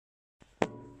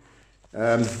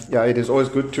Yeah, it is always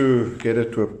good to get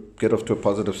off to a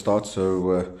positive start.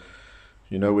 So,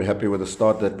 we're happy with the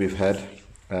start that we've had.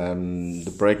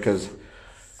 The breakers,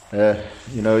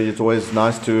 it's always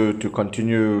nice to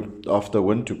continue after a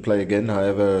win to play again.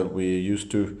 However, we're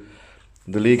used to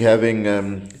the league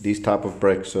having these type of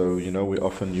breaks. So, we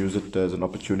often use it as an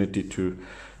opportunity to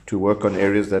work on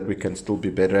areas that we can still be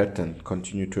better at and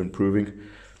continue to improving.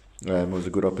 It was a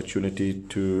good opportunity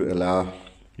to allow,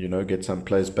 get some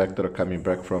players back that are coming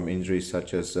back from injuries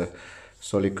such as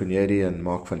Solly Kunyedi and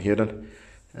Mark van Heerden.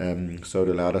 So it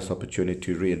allowed us opportunity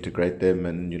to reintegrate them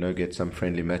and, get some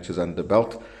friendly matches under the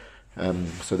belt.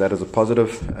 So that is a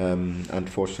positive.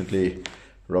 Unfortunately,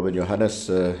 Robin Johannes,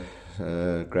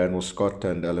 Granville Scott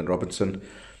and Alan Robinson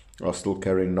are still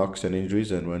carrying knocks and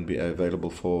injuries and won't be available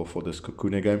for this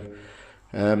Kukune game.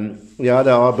 They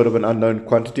are a bit of an unknown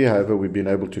quantity. However, we've been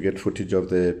able to get footage of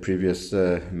the previous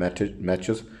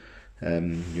matches.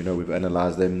 We've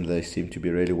analysed them. They seem to be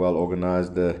really well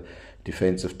organised. The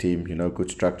defensive team, good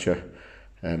structure.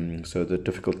 So the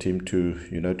difficult team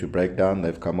to break down.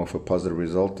 They've come off a positive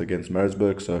result against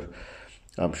Maritzburg. So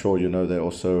I'm sure they're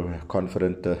also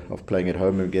confident of playing at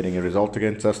home and getting a result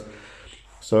against us.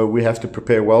 So we have to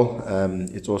prepare well.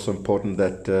 It's also important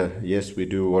that yes, we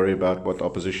do worry about what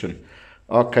opposition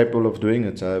are capable of doing.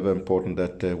 It's however important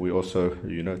that we also,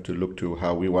 to look to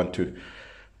how we want to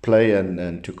play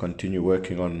and to continue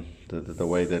working on the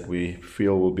way that we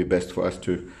feel will be best for us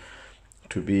to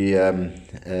be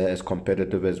as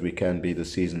competitive as we can be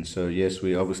this season. So yes,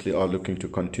 we obviously are looking to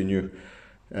continue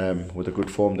with the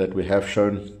good form that we have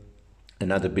shown.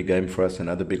 Another big game for us,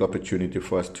 another big opportunity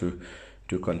for us to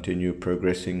continue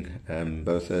progressing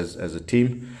both as a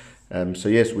team. So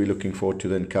yes, we're looking forward to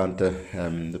the encounter.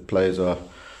 The players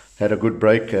had a good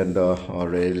break and are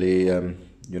really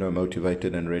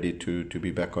motivated and ready to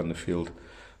be back on the field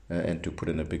and to put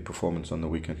in a big performance on the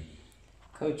weekend.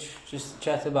 Coach, just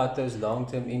chat about those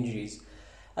long-term injuries.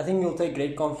 I think you'll take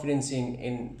great confidence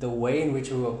in the way in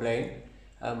which we were playing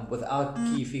without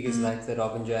key figures like the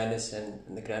Robin Johannes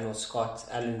and the Granville Scott,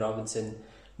 Alan Robinson,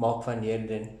 Mark van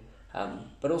Heerden.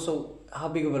 But also, how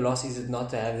big of a loss is it not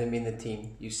to have them in the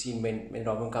team? You've seen when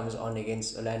Robin comes on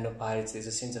against Orlando Pirates, there's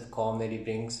a sense of calm that he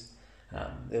brings.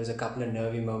 There was a couple of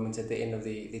nervy moments at the end of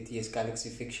the TS Galaxy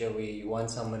fixture where you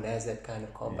want someone who has that kind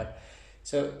of calm. But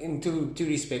so in two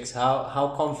respects,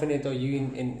 how confident are you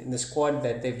in the squad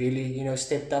that they've really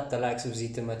stepped up, the likes of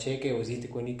Zita Macheke or Zita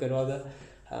Konika rather?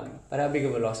 But how big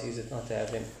of a loss is it not to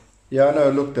have them? Yeah, no,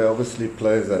 look, they're obviously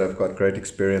players that have got great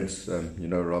experience.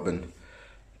 Robin,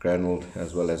 Granville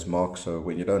as well as Mark. So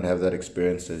when you don't have that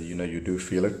experience, you do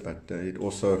feel it. But it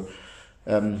also,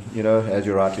 as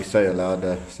you rightly say,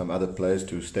 allowed some other players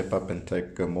to step up and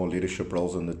take more leadership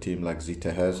roles in the team, like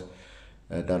Zita has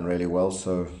done really well.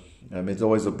 So it's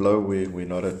always a blow. We're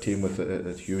not a team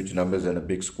with huge numbers and a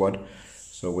big squad.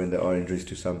 So when there are injuries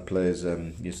to some players,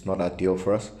 it's not ideal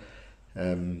for us.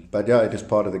 But yeah, it is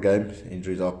part of the game.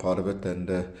 Injuries are part of it,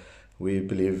 and we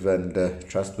believe and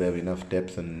trust we have enough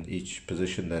depth in each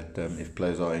position that if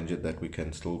players are injured, that we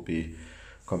can still be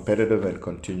competitive and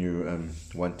continue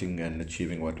wanting and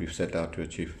achieving what we've set out to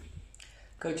achieve.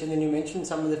 Coach, and then you mentioned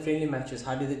some of the friendly matches.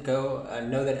 How did it go? I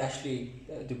know that Ashley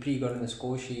Dupree got on the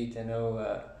score sheet. I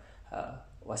know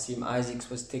Wasim Isaacs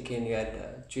was ticking. You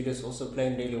had Judas also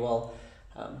playing really well.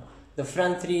 The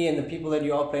front three and the people that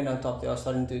you are playing on top, they are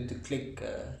starting to click.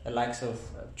 The likes of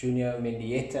Junior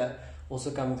Mendieta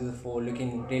also coming to the fore,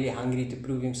 looking really hungry to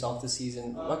prove himself this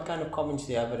season. What kind of comments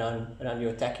do you have around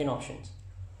your attacking options?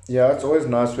 Yeah, it's always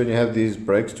nice when you have these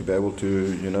breaks to be able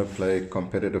to play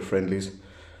competitive friendlies,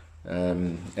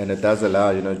 and it does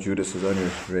allow. Judas has only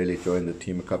really joined the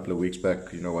team a couple of weeks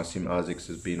back. Wasim Isaacs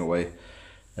has been away,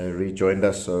 rejoined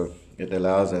us, so it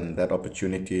allows and that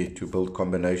opportunity to build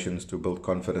combinations, to build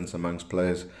confidence amongst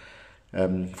players,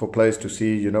 for players to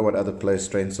see what other players'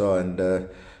 strengths are, and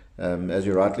as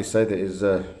you rightly say, there is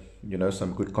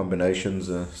some good combinations,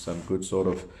 some good sort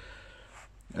of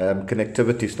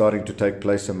connectivity starting to take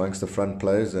place amongst the front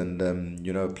players, and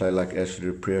a player like Ashley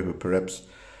Dupree, who perhaps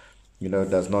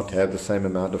does not have the same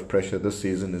amount of pressure this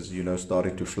season, is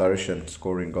starting to flourish and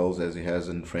scoring goals as he has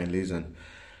in friendlies, and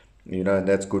and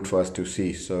that's good for us to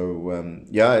see. So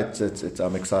it's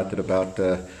I'm excited about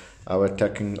our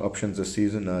attacking options this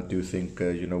season. I do think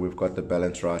we've got the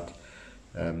balance right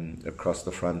across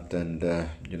the front, and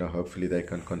hopefully they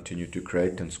can continue to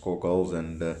create and score goals,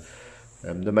 and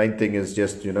the main thing is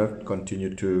just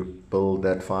continue to build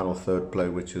that final third play,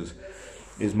 which is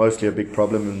mostly a big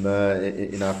problem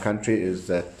in our country, is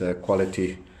that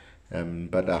quality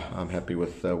But I'm happy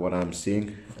with what I'm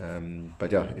seeing.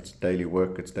 But yeah, it's daily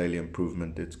work, it's daily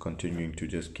improvement, it's continuing to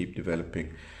just keep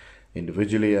developing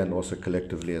individually and also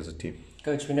collectively as a team.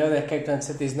 Coach, we know that Cape Town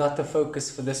City is not the focus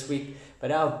for this week,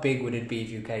 but how big would it be if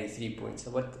you carry 3 points?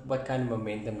 So what kind of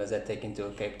momentum does that take into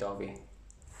a Cape Derby?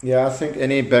 Yeah, I think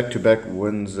any back-to-back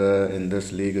wins in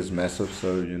this league is massive.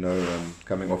 So,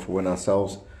 coming off a win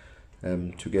ourselves,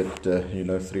 to get,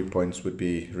 3 points would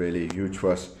be really huge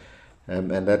for us.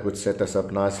 And that would set us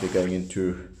up nicely going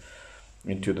into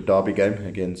the derby game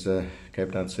against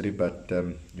Cape Town City. But,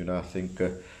 I think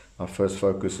our first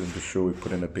focus is to ensure we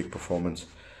put in a big performance,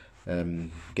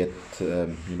 get,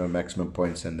 maximum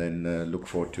points, and then look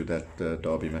forward to that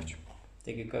derby match.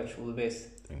 Thank you, Coach. All the best.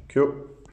 Thank you.